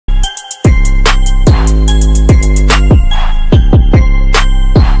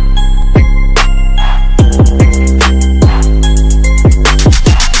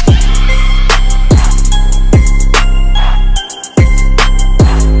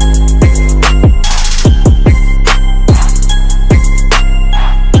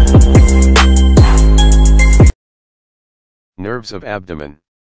Nerves of abdomen.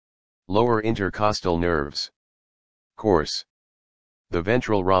 Lower intercostal nerves. Course. The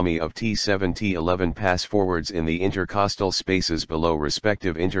ventral rami of T7-T11 pass forwards in the intercostal spaces below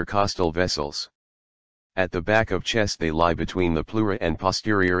respective intercostal vessels. At the back of chest they lie between the pleura and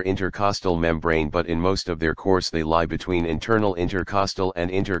posterior intercostal membrane, but in most of their course they lie between internal intercostal and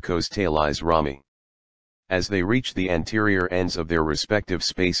intercostalis rami. As they reach the anterior ends of their respective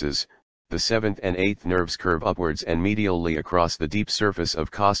spaces, the 7th and 8th nerves curve upwards and medially across the deep surface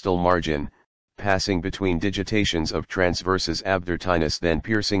of costal margin, passing between digitations of transverses abdorrtinis, then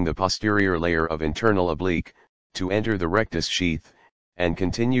piercing the posterior layer of internal oblique, to enter the rectus sheath, and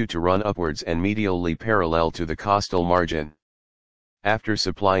continue to run upwards and medially parallel to the costal margin. After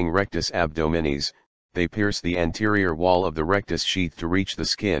supplying rectus abdominis, they pierce the anterior wall of the rectus sheath to reach the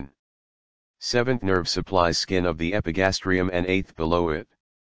skin. 7th nerve supplies skin of the epigastrium and 8th below it.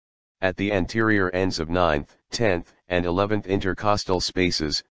 At the anterior ends of 9th, 10th, and 11th intercostal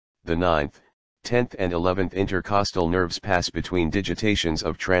spaces, the 9th, 10th and 11th intercostal nerves pass between digitations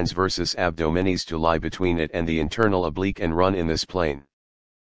of transverses abdominis to lie between it and the internal oblique and run in this plane.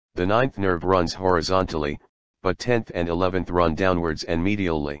 The 9th nerve runs horizontally, but 10th and 11th run downwards and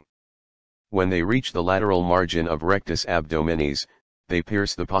medially. When they reach the lateral margin of rectus abdominis, they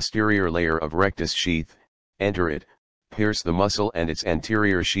pierce the posterior layer of rectus sheath, enter it, pierce the muscle and its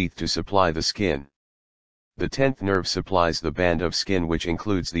anterior sheath to supply the skin. The 10th nerve supplies the band of skin which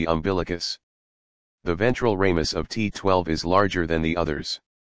includes the umbilicus. The ventral ramus of T12 is larger than the others.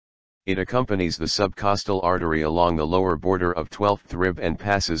 It accompanies the subcostal artery along the lower border of 12th rib and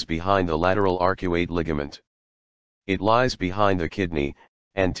passes behind the lateral arcuate ligament. It lies behind the kidney,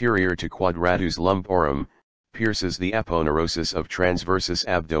 anterior to quadratus lumborum, pierces the aponeurosis of transversus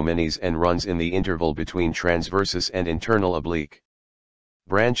abdominis and runs in the interval between transversus and internal oblique.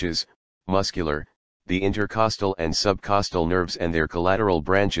 Branches, muscular, the intercostal and subcostal nerves and their collateral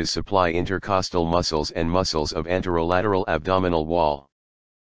branches supply intercostal muscles and muscles of anterolateral abdominal wall.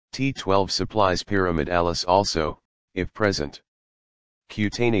 T12 supplies pyramidalis also, if present.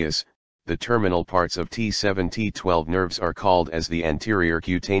 Cutaneous, the terminal parts of T7-T12 nerves are called as the anterior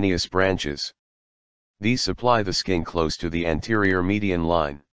cutaneous branches. These supply the skin close to the anterior median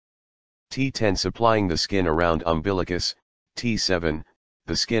line. T10 supplying the skin around umbilicus, T7,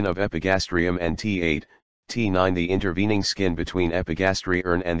 the skin of epigastrium, and T8, T9 the intervening skin between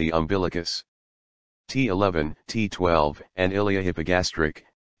epigastrium and the umbilicus. T11, T12, and ilia epigastric,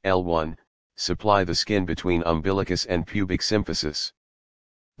 L1, supply the skin between umbilicus and pubic symphysis.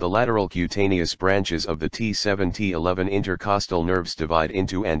 The lateral cutaneous branches of the T7-T11 intercostal nerves divide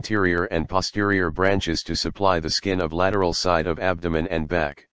into anterior and posterior branches to supply the skin of lateral side of abdomen and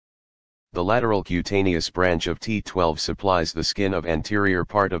back. The lateral cutaneous branch of T12 supplies the skin of anterior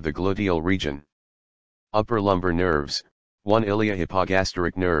part of the gluteal region. Upper lumbar nerves, 1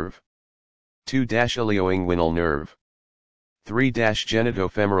 iliohypogastric nerve, 2 ilioinguinal nerve, 3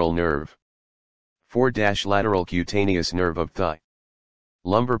 genitofemoral nerve, 4 lateral cutaneous nerve of thigh.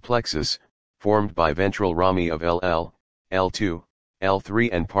 Lumbar plexus, formed by ventral rami of LL, L2, L3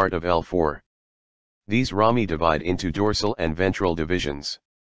 and part of L4. These rami divide into dorsal and ventral divisions.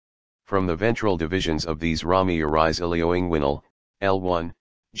 From the ventral divisions of these rami arise ilioinguinal, L1,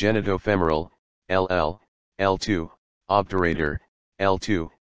 genitofemoral, LL, L2, obturator, L2,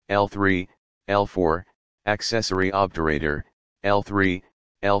 L3, L4, accessory obturator, L3,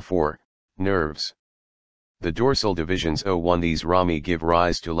 L4, nerves. The dorsal divisions O1 these rami give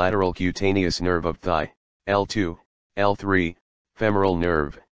rise to lateral cutaneous nerve of thigh, L2, L3, femoral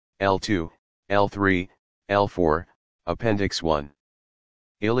nerve, L2, L3, L4, appendix 1.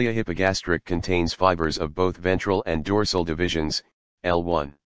 Ilia epigastric contains fibers of both ventral and dorsal divisions,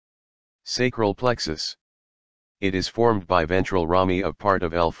 L1. Sacral plexus. It is formed by ventral rami of part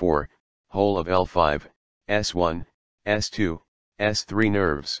of L4, whole of L5, S1, S2, S3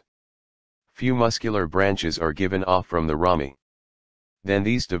 nerves. Few muscular branches are given off from the rami. Then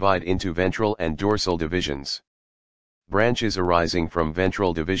these divide into ventral and dorsal divisions. Branches arising from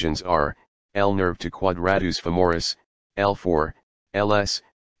ventral divisions are, L nerve to quadratus femoris, L4, LS,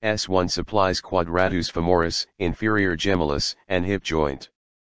 S1 supplies quadratus femoris, inferior gemellus, and hip joint.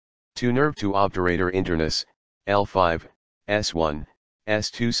 2 nerve to obturator internus, L5, S1,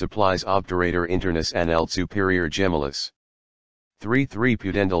 S2 supplies obturator internus and L superior gemellus. 3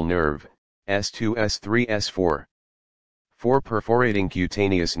 pudendal nerve, S2 S3 S4. 4 perforating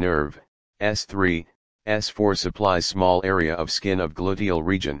cutaneous nerve, S3, S4 supplies small area of skin of gluteal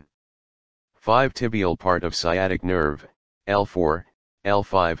region. 5 tibial part of sciatic nerve, L4,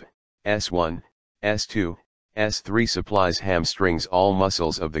 L5, S1, S2, S3 supplies hamstrings all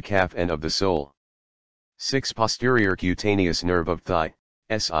muscles of the calf and of the sole. 6. Posterior cutaneous nerve of thigh,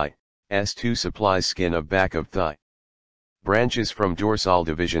 SI, S2 supplies skin of back of thigh. Branches from dorsal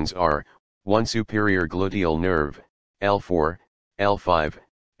divisions are, 1. Superior gluteal nerve, L4, L5,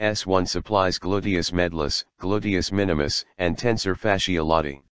 S1 supplies gluteus medialis, gluteus minimus, and tensor fasciae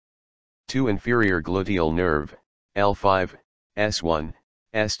lati. 2. Inferior gluteal nerve, L5, S1,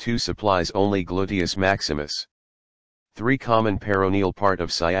 S2 supplies only gluteus maximus. 3. Common peroneal part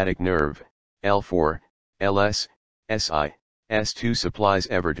of sciatic nerve, L4, LS, SI, S2 supplies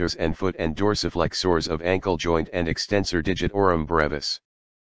everters and foot and dorsiflexors of ankle joint and extensor digitorum brevis.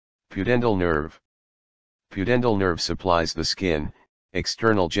 Pudendal nerve. Pudendal nerve supplies the skin,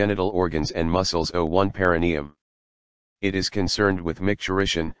 external genital organs and muscles. 01 Perineum. It is concerned with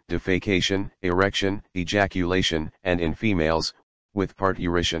micturition, defecation, erection, ejaculation, and in females, with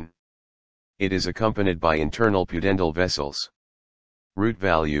parturition. It is accompanied by internal pudendal vessels. Root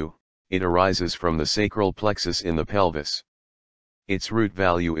value. It arises from the sacral plexus in the pelvis. Its root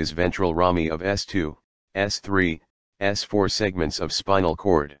value is ventral rami of S2, S3, S4 segments of spinal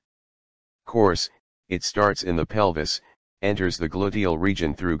cord. Course. It starts in the pelvis, enters the gluteal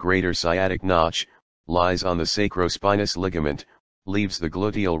region through greater sciatic notch, lies on the sacrospinous ligament, leaves the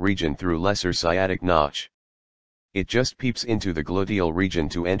gluteal region through lesser sciatic notch. It just peeps into the gluteal region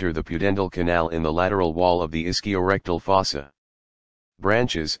to enter the pudendal canal in the lateral wall of the ischiorectal fossa.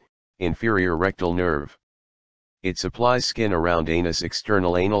 Branches. Inferior rectal nerve. It supplies skin around anus,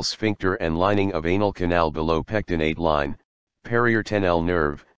 external anal sphincter and lining of anal canal below pectinate line. Periortenal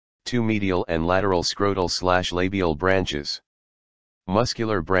nerve, 2 medial and lateral scrotal/labial branches.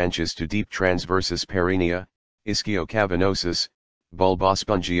 Muscular branches to deep transverses perineum, ischiocavenosus,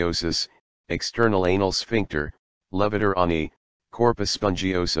 bulbospongiosus, external anal sphincter, levator ani, corpus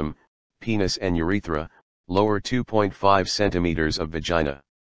spongiosum, penis and urethra, lower 2.5 cm of vagina.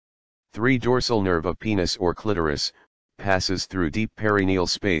 3. Dorsal nerve of penis or clitoris, passes through deep perineal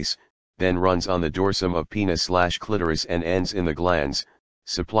space, then runs on the dorsum of penis/clitoris and ends in the glans,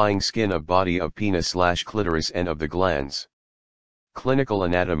 supplying skin of body of penis/clitoris and of the glans. Clinical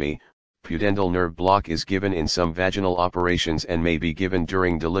anatomy. Pudendal nerve block is given in some vaginal operations and may be given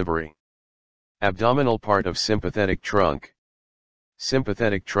during delivery. Abdominal part of sympathetic trunk.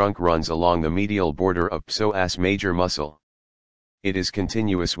 Sympathetic trunk runs along the medial border of psoas major muscle. It is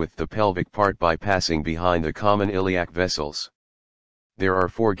continuous with the pelvic part by passing behind the common iliac vessels. There are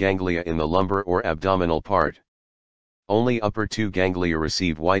 4 ganglia in the lumbar or abdominal part. Only upper 2 ganglia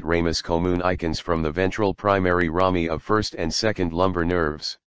receive white ramus communicans from the ventral primary rami of first and second lumbar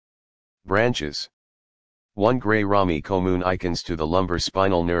nerves. Branches. 1 gray rami communicans to the lumbar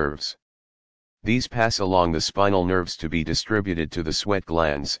spinal nerves. These pass along the spinal nerves to be distributed to the sweat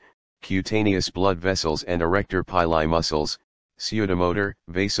glands, cutaneous blood vessels and erector pili muscles, pseudomotor,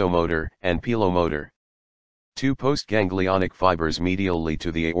 vasomotor, and pilomotor. 2 postganglionic fibers medially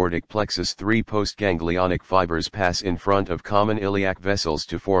to the aortic plexus. 3 postganglionic fibers pass in front of common iliac vessels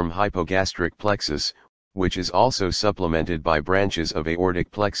to form hypogastric plexus, which is also supplemented by branches of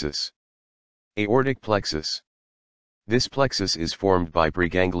aortic plexus. Aortic plexus. This plexus is formed by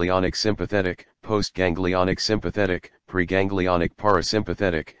preganglionic sympathetic, postganglionic sympathetic, preganglionic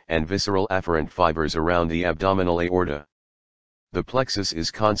parasympathetic, and visceral afferent fibers around the abdominal aorta. The plexus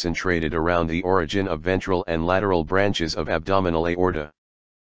is concentrated around the origin of ventral and lateral branches of abdominal aorta.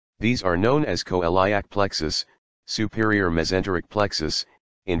 These are known as coeliac plexus, superior mesenteric plexus,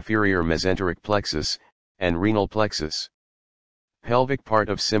 inferior mesenteric plexus, and renal plexus. Pelvic part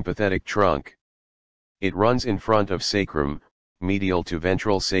of sympathetic trunk. It runs in front of sacrum, medial to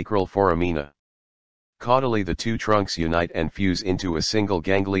ventral sacral foramina. Caudally the 2 trunks unite and fuse into a single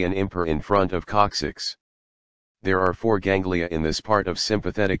ganglion impar in front of coccyx. There are 4 ganglia in this part of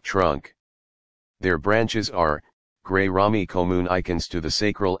sympathetic trunk. Their branches are, gray rami communicans to the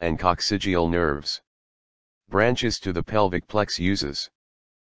sacral and coccygeal nerves. Branches to the pelvic plex uses.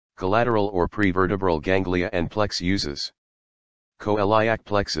 Collateral or prevertebral ganglia and plex uses. Coeliac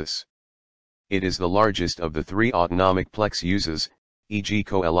plexus. It is the largest of the 3 autonomic plex uses, e.g.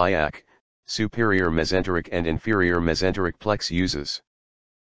 coeliac, superior mesenteric and inferior mesenteric plex uses.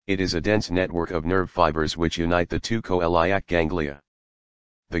 It is a dense network of nerve fibers which unite the 2 coeliac ganglia.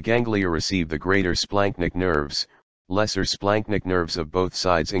 The ganglia receive the greater splanchnic nerves, lesser splanchnic nerves of both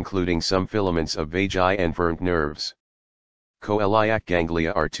sides including some filaments of vagi and fernt nerves. Coeliac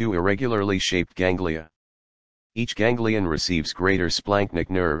ganglia are 2 irregularly shaped ganglia. Each ganglion receives greater splanchnic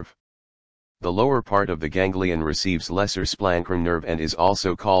nerve. The lower part of the ganglion receives lesser splanchnic nerve and is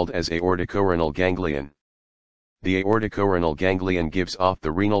also called as aortocoronal ganglion. The aortocoronal ganglion gives off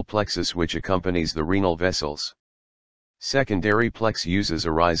the renal plexus which accompanies the renal vessels. Secondary plex uses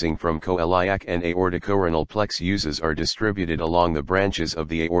arising from coeliac and aortocoronal plex uses are distributed along the branches of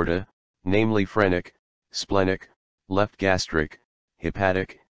the aorta, namely phrenic, splenic, left gastric,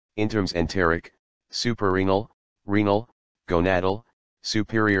 hepatic, interms enteric, suprarenal, renal, gonadal,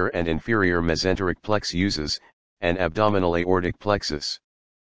 superior and inferior mesenteric plex uses, and abdominal aortic plexus.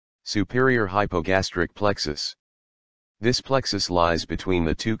 Superior hypogastric plexus. This plexus lies between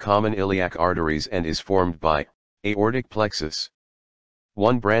the two common iliac arteries and is formed by aortic plexus.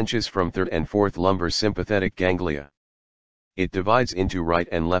 1 branches from third and fourth lumbar sympathetic ganglia. It divides into right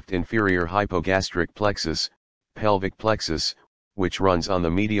and left inferior hypogastric plexus, pelvic plexus, which runs on the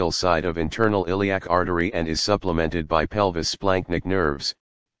medial side of internal iliac artery and is supplemented by pelvis splanchnic nerves,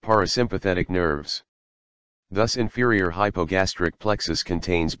 parasympathetic nerves. Thus inferior hypogastric plexus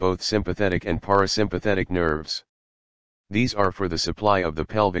contains both sympathetic and parasympathetic nerves. These are for the supply of the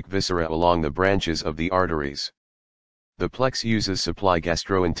pelvic viscera along the branches of the arteries. The plex uses supply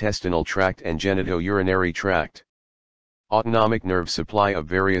gastrointestinal tract and genitourinary tract. Autonomic nerve supply of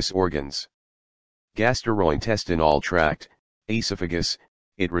various organs. Gastrointestinal tract, esophagus,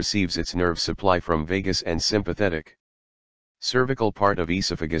 it receives its nerve supply from vagus and sympathetic. Cervical part of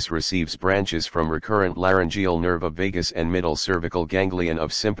esophagus receives branches from recurrent laryngeal nerve of vagus and middle cervical ganglion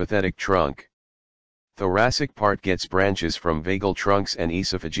of sympathetic trunk. Thoracic part gets branches from vagal trunks and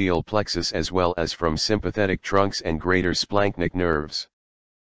esophageal plexus as well as from sympathetic trunks and greater splanchnic nerves.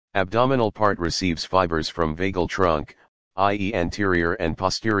 Abdominal part receives fibers from vagal trunk, i.e. anterior and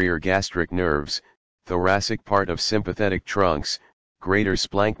posterior gastric nerves, thoracic part of sympathetic trunks, greater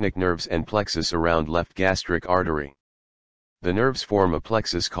splanchnic nerves and plexus around left gastric artery. The nerves form a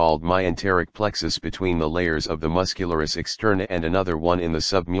plexus called myenteric plexus between the layers of the muscularis externa and another one in the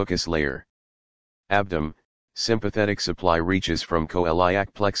submucous layer. Abdom, sympathetic supply reaches from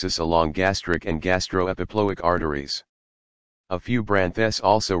coeliac plexus along gastric and gastroepiploic arteries. A few branches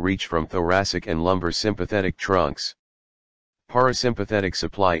also reach from thoracic and lumbar sympathetic trunks. Parasympathetic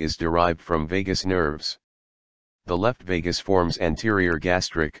supply is derived from vagus nerves. The left vagus forms anterior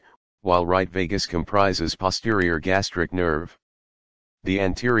gastric, while right vagus comprises posterior gastric nerve. The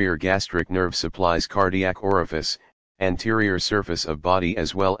anterior gastric nerve supplies cardiac orifice, anterior surface of body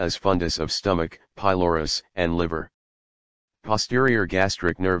as well as fundus of stomach, pylorus, and liver. Posterior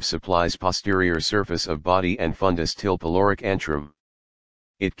gastric nerve supplies posterior surface of body and fundus till pyloric antrum.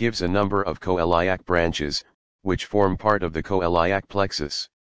 It gives a number of coeliac branches, which form part of the coeliac plexus.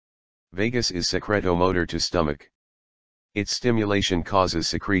 Vagus is secretomotor to stomach. Its stimulation causes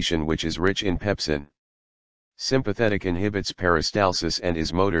secretion which is rich in pepsin. Sympathetic inhibits peristalsis and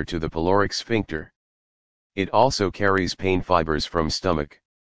is motor to the pyloric sphincter. It also carries pain fibers from stomach.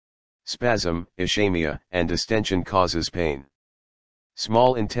 Spasm, ischemia, and distension causes pain.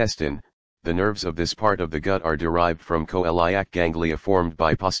 Small intestine, the nerves of this part of the gut are derived from coeliac ganglia formed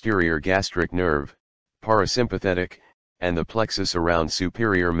by posterior gastric nerve, parasympathetic, and the plexus around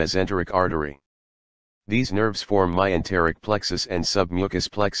superior mesenteric artery. These nerves form myenteric plexus and submucous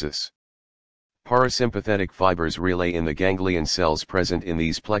plexus. Parasympathetic fibers relay in the ganglion cells present in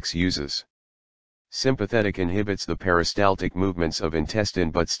these plex uses. Sympathetic inhibits the peristaltic movements of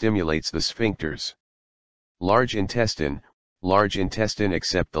intestine but stimulates the sphincters. Large intestine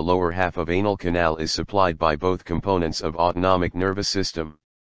except the lower half of anal canal is supplied by both components of autonomic nervous system.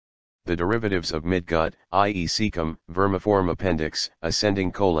 The derivatives of midgut, i.e. cecum, vermiform appendix,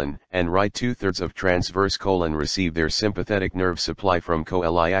 ascending colon, and right 2/3 of transverse colon receive their sympathetic nerve supply from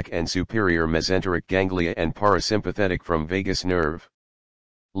coeliac and superior mesenteric ganglia and parasympathetic from vagus nerve.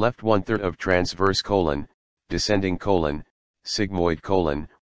 Left 1/3 of transverse colon, descending colon, sigmoid colon,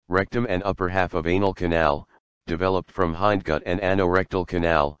 rectum and upper half of anal canal, developed from hindgut and anorectal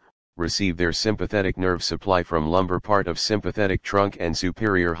canal, receive their sympathetic nerve supply from lumbar part of sympathetic trunk and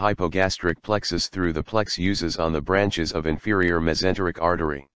superior hypogastric plexus through the plex uses on the branches of inferior mesenteric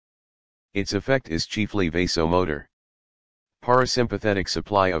artery. Its effect is chiefly vasomotor. Parasympathetic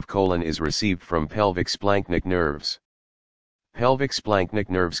supply of colon is received from pelvic splanchnic nerves. Pelvic splanchnic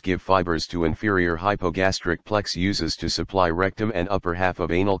nerves give fibers to inferior hypogastric plex uses to supply rectum and upper half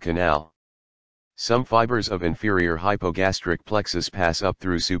of anal canal. Some fibers of inferior hypogastric plexus pass up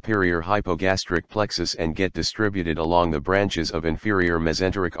through superior hypogastric plexus and get distributed along the branches of inferior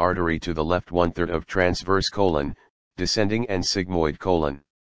mesenteric artery to the left 1/3 of transverse colon, descending and sigmoid colon.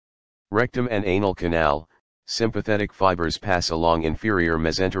 Rectum and anal canal, sympathetic fibers pass along inferior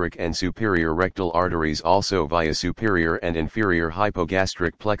mesenteric and superior rectal arteries also via superior and inferior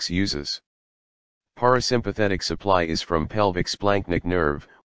hypogastric plex uses. Parasympathetic supply is from pelvic splanchnic nerve,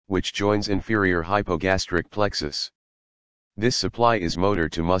 which joins inferior hypogastric plexus. This supply is motor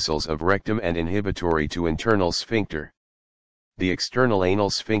to muscles of rectum and inhibitory to internal sphincter. The external anal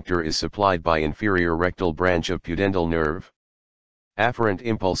sphincter is supplied by inferior rectal branch of pudendal nerve. Afferent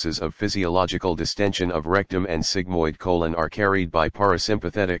impulses of physiological distension of rectum and sigmoid colon are carried by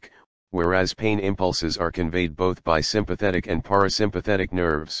parasympathetic, whereas pain impulses are conveyed both by sympathetic and parasympathetic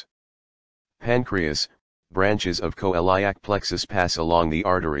nerves. Pancreas, branches of coeliac plexus pass along the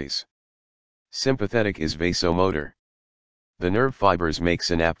arteries. Sympathetic is vasomotor. The nerve fibers make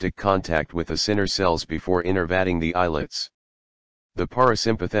synaptic contact with the cinar cells before innervating the islets. The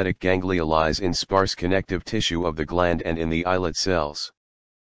parasympathetic ganglia lies in sparse connective tissue of the gland and in the islet cells.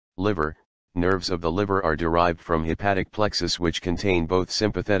 Liver, nerves of the liver are derived from hepatic plexus which contain both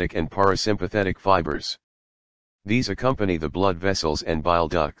sympathetic and parasympathetic fibers. These accompany the blood vessels and bile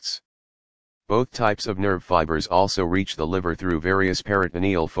ducts. Both types of nerve fibers also reach the liver through various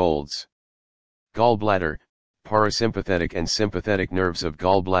peritoneal folds. Gallbladder, parasympathetic and sympathetic nerves of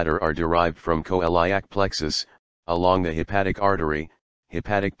gallbladder are derived from coeliac plexus, along the hepatic artery,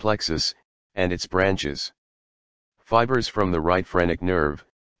 hepatic plexus, and its branches. Fibers from the right phrenic nerve,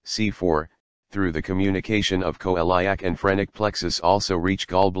 C4, through the communication of coeliac and phrenic plexus also reach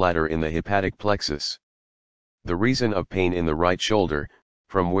gallbladder in the hepatic plexus. The reason of pain in the right shoulder,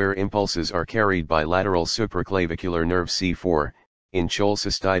 from where impulses are carried by lateral supraclavicular nerve C4, in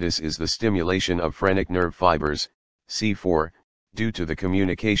cholecystitis is the stimulation of phrenic nerve fibers, C4, due to the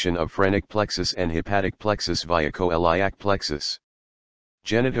communication of phrenic plexus and hepatic plexus via coeliac plexus.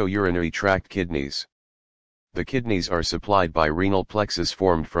 Genitourinary tract kidneys. The kidneys are supplied by renal plexus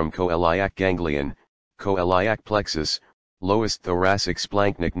formed from coeliac ganglion, coeliac plexus, lowest thoracic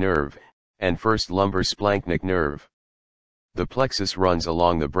splanchnic nerve, and first lumbar splanchnic nerve. The plexus runs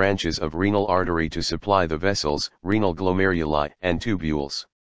along the branches of renal artery to supply the vessels, renal glomeruli, and tubules.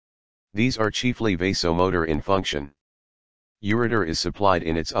 These are chiefly vasomotor in function. Ureter is supplied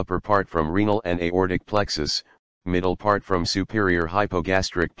in its upper part from renal and aortic plexus, middle part from superior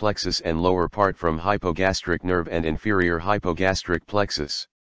hypogastric plexus and lower part from hypogastric nerve and inferior hypogastric plexus.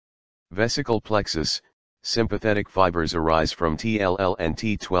 Vesical plexus, sympathetic fibers arise from TLL and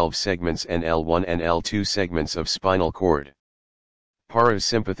T12 segments and L1 and L2 segments of spinal cord.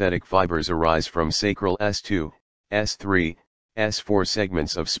 Parasympathetic fibers arise from sacral S2, S3, S4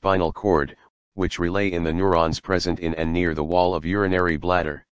 segments of spinal cord, which relay in the neurons present in and near the wall of urinary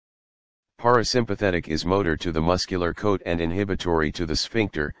bladder. Parasympathetic is motor to the muscular coat and inhibitory to the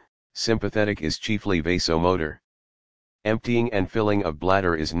sphincter, sympathetic is chiefly vasomotor. Emptying and filling of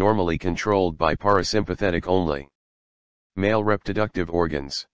bladder is normally controlled by parasympathetic only. Male reproductive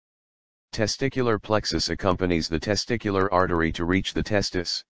organs. Testicular plexus accompanies the testicular artery to reach the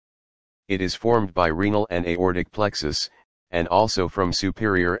testis. It is formed by renal and aortic plexus, and also from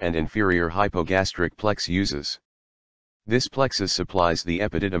superior and inferior hypogastric plex uses. This plexus supplies the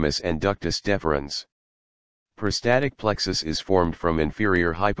epididymis and ductus deferens. Prostatic plexus is formed from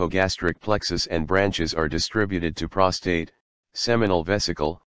inferior hypogastric plexus and branches are distributed to prostate, seminal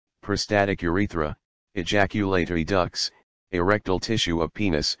vesicle, prostatic urethra, ejaculatory ducts, erectile tissue of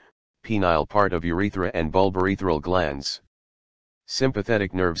penis, penile part of urethra and bulbourethral glands.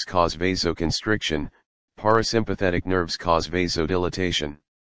 Sympathetic nerves cause vasoconstriction, parasympathetic nerves cause vasodilatation.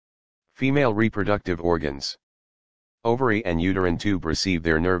 Female reproductive organs. Ovary and uterine tube receive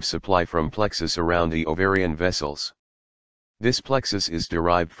their nerve supply from plexus around the ovarian vessels. This plexus is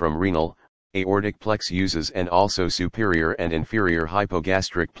derived from renal, aortic plex uses and also superior and inferior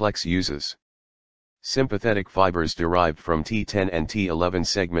hypogastric plex uses. Sympathetic fibers derived from T10 and T11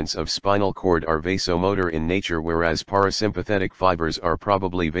 segments of spinal cord are vasomotor in nature, whereas parasympathetic fibers are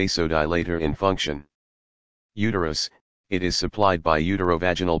probably vasodilator in function. Uterus, it is supplied by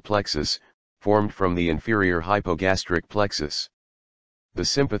uterovaginal plexus, formed from the inferior hypogastric plexus. The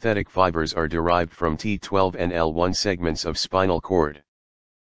sympathetic fibers are derived from T12 and L1 segments of spinal cord.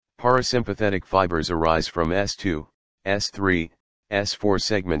 Parasympathetic fibers arise from S2, S3, S4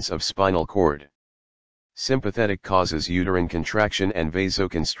 segments of spinal cord. Sympathetic causes uterine contraction and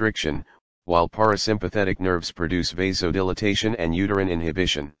vasoconstriction, while parasympathetic nerves produce vasodilatation and uterine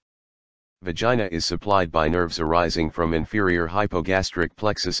inhibition. Vagina is supplied by nerves arising from inferior hypogastric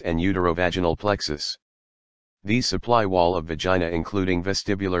plexus and uterovaginal plexus. These supply wall of vagina including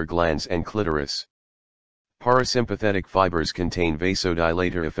vestibular glands and clitoris. Parasympathetic fibers contain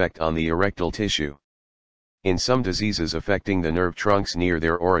vasodilator effect on the erectile tissue. In some diseases affecting the nerve trunks near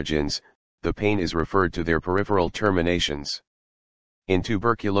their origins, the pain is referred to their peripheral terminations. In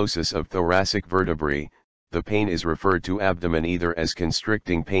tuberculosis of thoracic vertebrae, the pain is referred to abdomen either as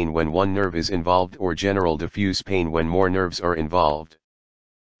constricting pain when one nerve is involved or general diffuse pain when more nerves are involved.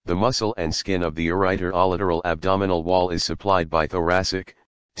 The muscle and skin of the ureter-olateral abdominal wall is supplied by thoracic,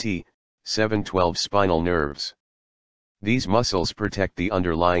 T, 712 spinal nerves. These muscles protect the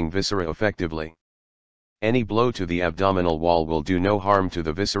underlying viscera effectively. Any blow to the abdominal wall will do no harm to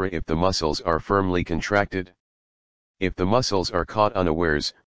the viscera if the muscles are firmly contracted. If the muscles are caught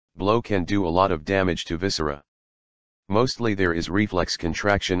unawares, blow can do a lot of damage to viscera. Mostly there is reflex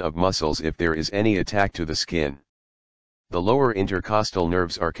contraction of muscles if there is any attack to the skin. The lower intercostal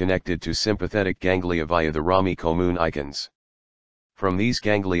nerves are connected to sympathetic ganglia via the rami comune icons. From these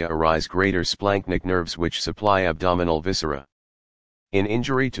ganglia arise greater splanchnic nerves which supply abdominal viscera. In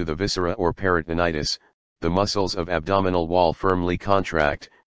injury to the viscera or peritonitis, the muscles of abdominal wall firmly contract,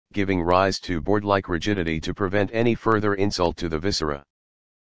 giving rise to board-like rigidity to prevent any further insult to the viscera.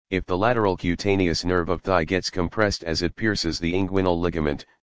 If the lateral cutaneous nerve of thigh gets compressed as it pierces the inguinal ligament,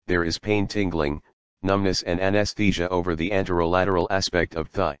 there is pain, tingling, numbness and anesthesia over the anterolateral aspect of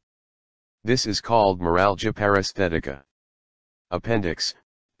thigh. This is called neuralgia paresthetica. Appendix,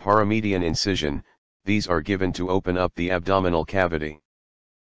 paramedian incision, these are given to open up the abdominal cavity.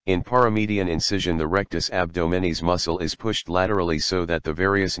 In paramedian incision the rectus abdominis muscle is pushed laterally so that the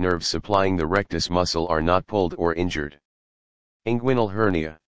various nerves supplying the rectus muscle are not pulled or injured. Inguinal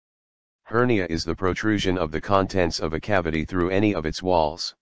hernia. Hernia is the protrusion of the contents of a cavity through any of its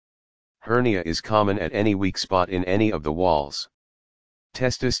walls. Hernia is common at any weak spot in any of the walls.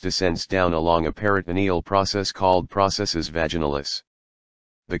 Testis descends down along a peritoneal process called processus vaginalis.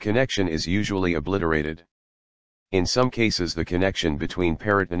 The connection is usually obliterated. In some cases the connection between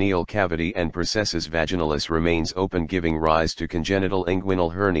peritoneal cavity and processus vaginalis remains open, giving rise to congenital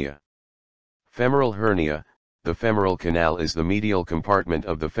inguinal hernia. Femoral hernia. The femoral canal is the medial compartment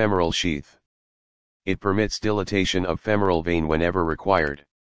of the femoral sheath. It permits dilatation of femoral vein whenever required.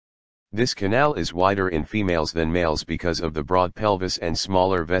 This canal is wider in females than males because of the broad pelvis and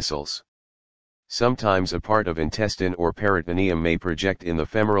smaller vessels. Sometimes a part of intestine or peritoneum may project in the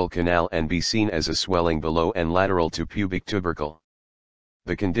femoral canal and be seen as a swelling below and lateral to pubic tubercle.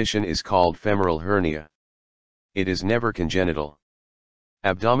 The condition is called femoral hernia. It is never congenital.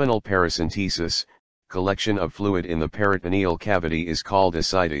 Abdominal paracentesis, collection of fluid in the peritoneal cavity, is called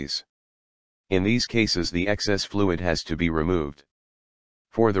ascites. In these cases the excess fluid has to be removed.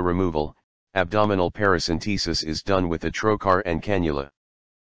 For the removal, abdominal paracentesis is done with a trocar and cannula.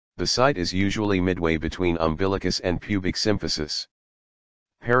 The site is usually midway between umbilicus and pubic symphysis.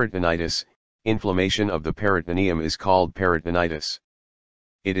 Peritonitis, inflammation of the peritoneum, is called peritonitis.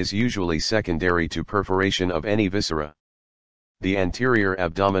 It is usually secondary to perforation of any viscera. The anterior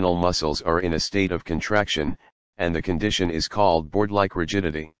abdominal muscles are in a state of contraction, and the condition is called board-like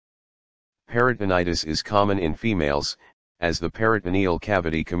rigidity. Peritonitis is common in females, as the peritoneal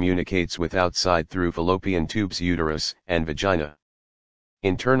cavity communicates with outside through fallopian tubes, uterus, and vagina.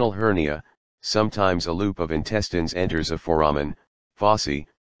 Internal hernia, sometimes a loop of intestines enters a foramen, fossa,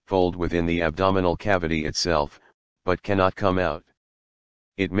 fold within the abdominal cavity itself, but cannot come out.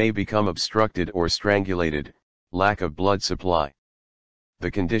 It may become obstructed or strangulated, lack of blood supply. The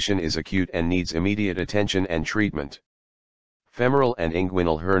condition is acute and needs immediate attention and treatment. Femoral and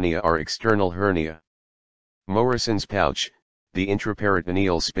inguinal hernia are external hernia. Morison's pouch, the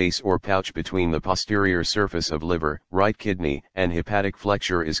intraperitoneal space or pouch between the posterior surface of liver, right kidney, and hepatic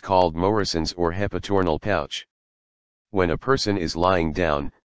flexure is called Morison's or hepatornal pouch. When a person is lying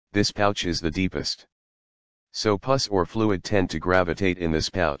down, this pouch is the deepest. So pus or fluid tend to gravitate in this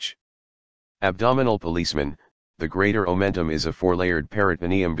pouch. Abdominal policeman, the greater omentum is a four-layered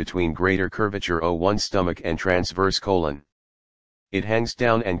peritoneum between greater curvature O1 stomach and transverse colon. It hangs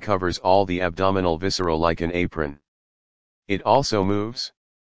down and covers all the abdominal viscera like an apron. It also moves.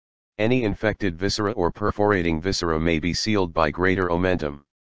 Any infected viscera or perforating viscera may be sealed by greater omentum.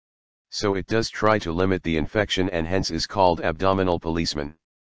 So it does try to limit the infection and hence is called abdominal policeman.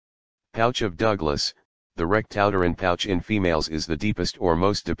 Pouch of Douglas, the rectuterine pouch in females is the deepest or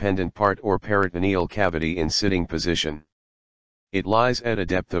most dependent part or peritoneal cavity in sitting position. It lies at a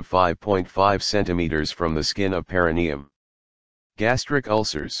depth of 5.5 centimeters from the skin of perineum. Gastric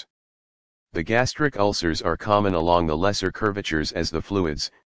ulcers. The gastric ulcers are common along the lesser curvatures as the fluids,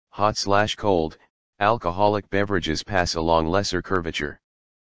 hot/cold, alcoholic beverages pass along lesser curvature.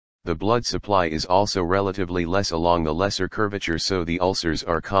 The blood supply is also relatively less along the lesser curvature, so the ulcers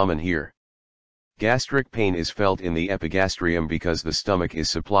are common here. Gastric pain is felt in the epigastrium because the stomach is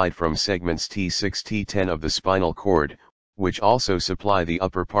supplied from segments T6-T10 of the spinal cord, which also supply the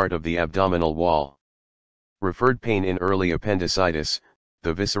upper part of the abdominal wall. Referred pain in early appendicitis.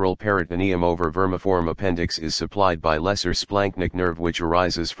 The visceral peritoneum over vermiform appendix is supplied by lesser splanchnic nerve which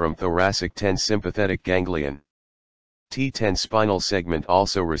arises from thoracic 10 sympathetic ganglion. T10 spinal segment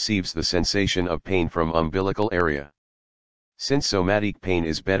also receives the sensation of pain from umbilical area. Since somatic pain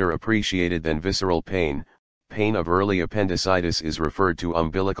is better appreciated than visceral pain, Pain of early appendicitis is referred to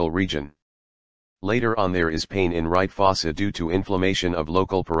umbilical region. Later on there is pain in right fossa due to inflammation of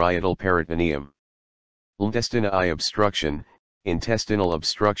local parietal peritoneum. Intestinal obstruction. Intestinal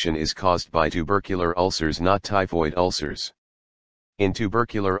obstruction is caused by tubercular ulcers, not typhoid ulcers. In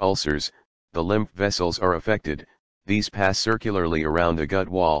tubercular ulcers, the lymph vessels are affected, these pass circularly around the gut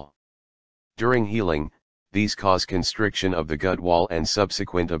wall. During healing, these cause constriction of the gut wall and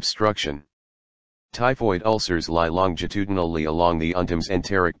subsequent obstruction. Typhoid ulcers lie longitudinally along the untum's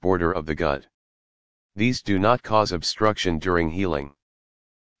enteric border of the gut. These do not cause obstruction during healing.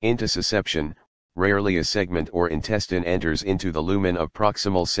 Intussusception. Rarely a segment or intestine enters into the lumen of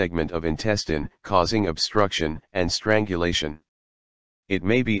proximal segment of intestine, causing obstruction and strangulation. It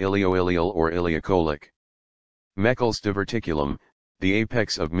may be ilioileal or ileocolic. Meckel's diverticulum. The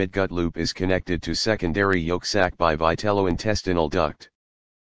apex of midgut loop is connected to secondary yolk sac by vitellointestinal duct.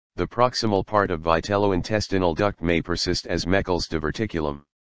 The proximal part of vitellointestinal duct may persist as Meckel's diverticulum.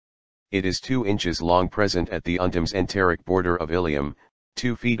 It is 2 inches long, present at the untum's enteric border of ileum,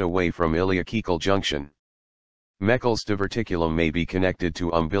 2 feet away from iliocecal junction. Meckel's diverticulum may be connected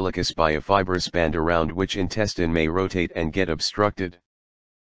to umbilicus by a fibrous band around which intestine may rotate and get obstructed.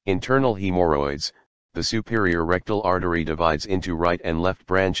 Internal hemorrhoids. The superior rectal artery divides into right and left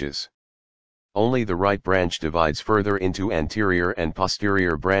branches. Only the right branch divides further into anterior and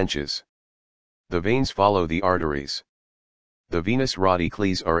posterior branches. The veins follow the arteries. The venous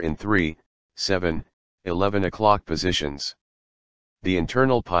radicales are in 3, 7, 11 o'clock positions. The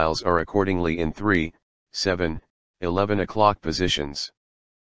internal piles are accordingly in 3, 7, 11 o'clock positions.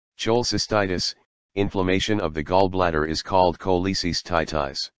 Cholecystitis. Inflammation of the gallbladder is called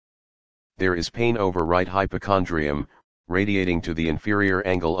cholecystitis. There is pain over right hypochondrium, radiating to the inferior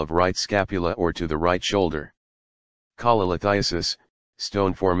angle of right scapula or to the right shoulder. Cholelithiasis.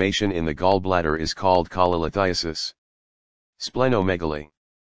 Stone formation in the gallbladder is called cholelithiasis. Splenomegaly.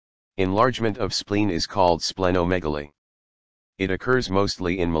 Enlargement of spleen is called splenomegaly. It occurs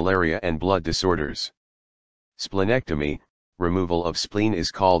mostly in malaria and blood disorders. Splenectomy. Removal of spleen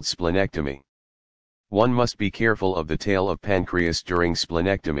is called splenectomy. One must be careful of the tail of pancreas during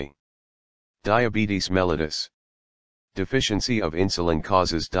splenectomy. Diabetes mellitus. Deficiency of insulin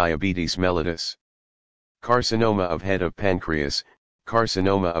causes diabetes mellitus. Carcinoma of head of pancreas.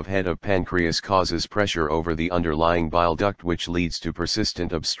 Carcinoma of head of pancreas causes pressure over the underlying bile duct, which leads to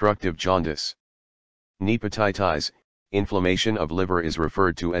persistent obstructive jaundice. Hepatitis. Inflammation of liver is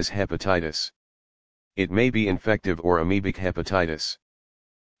referred to as hepatitis. It may be infective or amoebic hepatitis.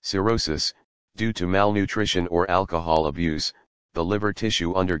 Cirrhosis. Due to malnutrition or alcohol abuse, the liver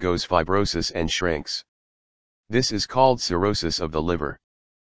tissue undergoes fibrosis and shrinks. This is called cirrhosis of the liver.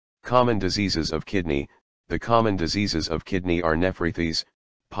 Common diseases of kidney. The common diseases of kidney are nephritis,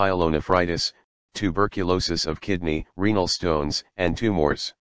 pyelonephritis, tuberculosis of kidney, renal stones, and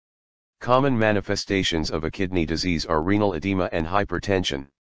tumors. Common manifestations of a kidney disease are renal edema and hypertension.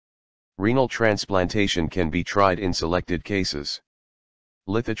 Renal transplantation can be tried in selected cases.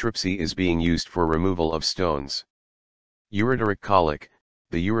 Lithotripsy is being used for removal of stones. Ureteric colic.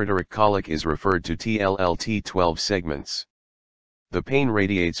 The ureteric colic is referred to TLLT12 segments. The pain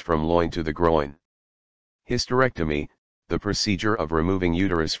radiates from loin to the groin. Hysterectomy. The procedure of removing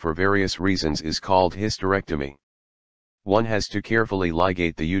uterus for various reasons is called hysterectomy. One has to carefully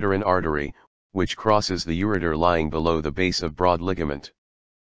ligate the uterine artery, which crosses the ureter lying below the base of broad ligament.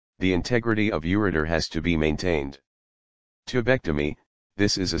 The integrity of ureter has to be maintained. Tubectomy.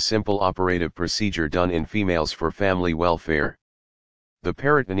 This is a simple operative procedure done in females for family welfare. The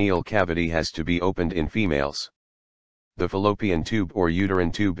peritoneal cavity has to be opened in females. The fallopian tube or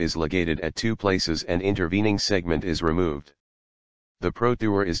uterine tube is ligated at 2 places and intervening segment is removed. The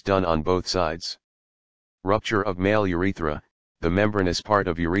protruer is done on both sides. Rupture of male urethra. The membranous part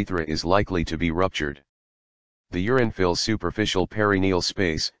of urethra is likely to be ruptured. The urine fills superficial perineal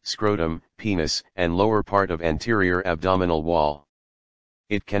space, scrotum, penis, and lower part of anterior abdominal wall.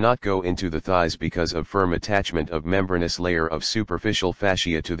 It cannot go into the thighs because of firm attachment of membranous layer of superficial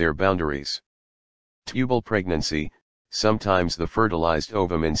fascia to their boundaries. Tubal pregnancy. Sometimes the fertilized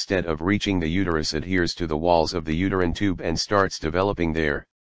ovum, instead of reaching the uterus, adheres to the walls of the uterine tube and starts developing there.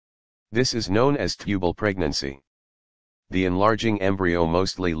 This is known as tubal pregnancy. The enlarging embryo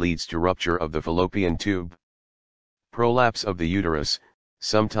mostly leads to rupture of the fallopian tube. Prolapse of the uterus.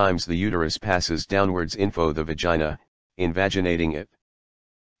 Sometimes the uterus passes downwards info the vagina, invaginating it.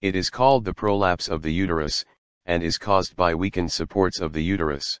 It is called the prolapse of the uterus, and is caused by weakened supports of the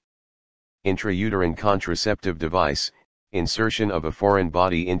uterus. Intrauterine contraceptive device. Insertion of a foreign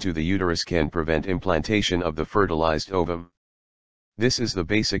body into the uterus can prevent implantation of the fertilized ovum. This is the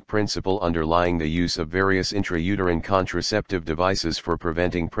basic principle underlying the use of various intrauterine contraceptive devices for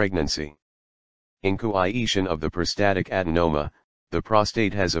preventing pregnancy. Inchoation of the prostatic adenoma. The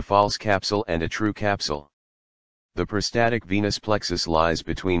prostate has a false capsule and a true capsule. The prostatic venous plexus lies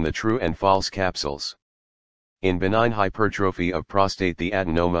between the true and false capsules. In benign hypertrophy of prostate, the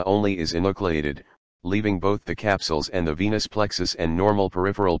adenoma only is enucleated, leaving both the capsules and the venous plexus and normal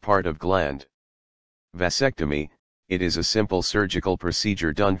peripheral part of gland. Vasectomy. It is a simple surgical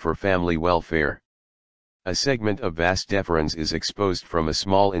procedure done for family welfare. A segment of vas deferens is exposed from a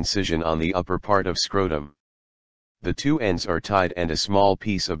small incision on the upper part of scrotum. The two ends are tied and a small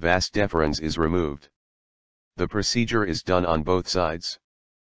piece of vas deferens is removed. The procedure is done on both sides.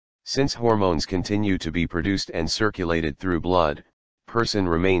 Since hormones continue to be produced and circulated through blood, person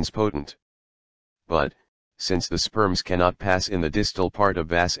remains potent. But, since the sperms cannot pass in the distal part of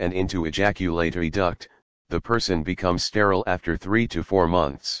vas and into ejaculatory duct, the person becomes sterile after 3 to 4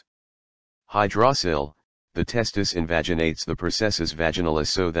 months. Hydrocele. The testis invaginates the processus vaginalis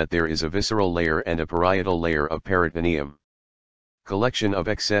so that there is a visceral layer and a parietal layer of peritoneum. Collection of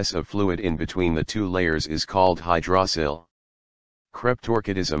excess of fluid in between the two layers is called hydrocele.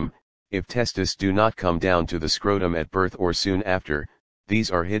 Creptorchidism. If testes do not come down to the scrotum at birth or soon after, these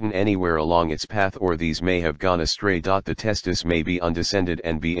are hidden anywhere along its path, or these may have gone astray. The testis may be undescended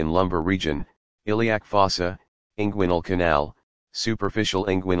and be in lumbar region, iliac fossa, inguinal canal, superficial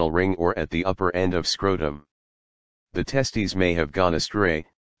inguinal ring, or at the upper end of scrotum. The testes may have gone astray,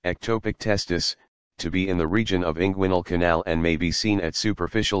 ectopic testis, to be in the region of inguinal canal and may be seen at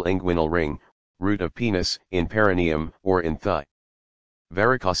superficial inguinal ring, root of penis, in perineum, or in thigh.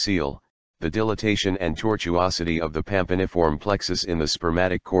 Varicocele. The dilatation and tortuosity of the pampiniform plexus in the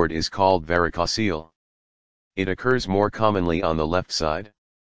spermatic cord is called varicocele. It occurs more commonly on the left side.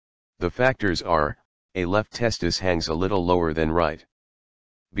 The factors are: A. Left testis hangs a little lower than right.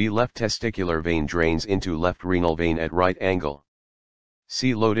 B. Left testicular vein drains into left renal vein at right angle.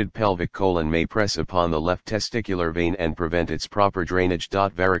 C. Loaded pelvic colon may press upon the left testicular vein and prevent its proper drainage.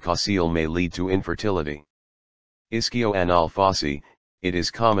 Varicocele may lead to infertility. Ischio-anal fossae. It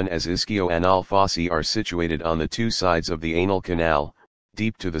is common as ischio-anal fossae are situated on the two sides of the anal canal,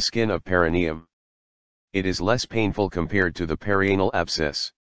 deep to the skin of perineum. It is less painful compared to the perianal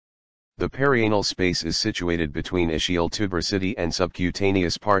abscess. The perianal space is situated between ischial tuberosity and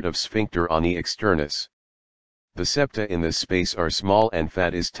subcutaneous part of sphincter ani externus. The septa in this space are small and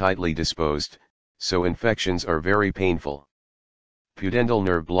fat is tightly disposed, so infections are very painful. Pudendal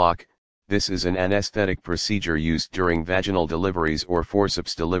nerve block. This is an anesthetic procedure used during vaginal deliveries or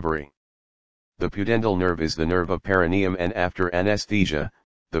forceps delivery. The pudendal nerve is the nerve of perineum, and after anesthesia,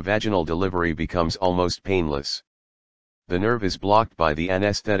 the vaginal delivery becomes almost painless. The nerve is blocked by the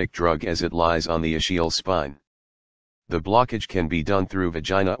anesthetic drug as it lies on the ischial spine. The blockage can be done through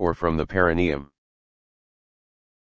vagina or from the perineum.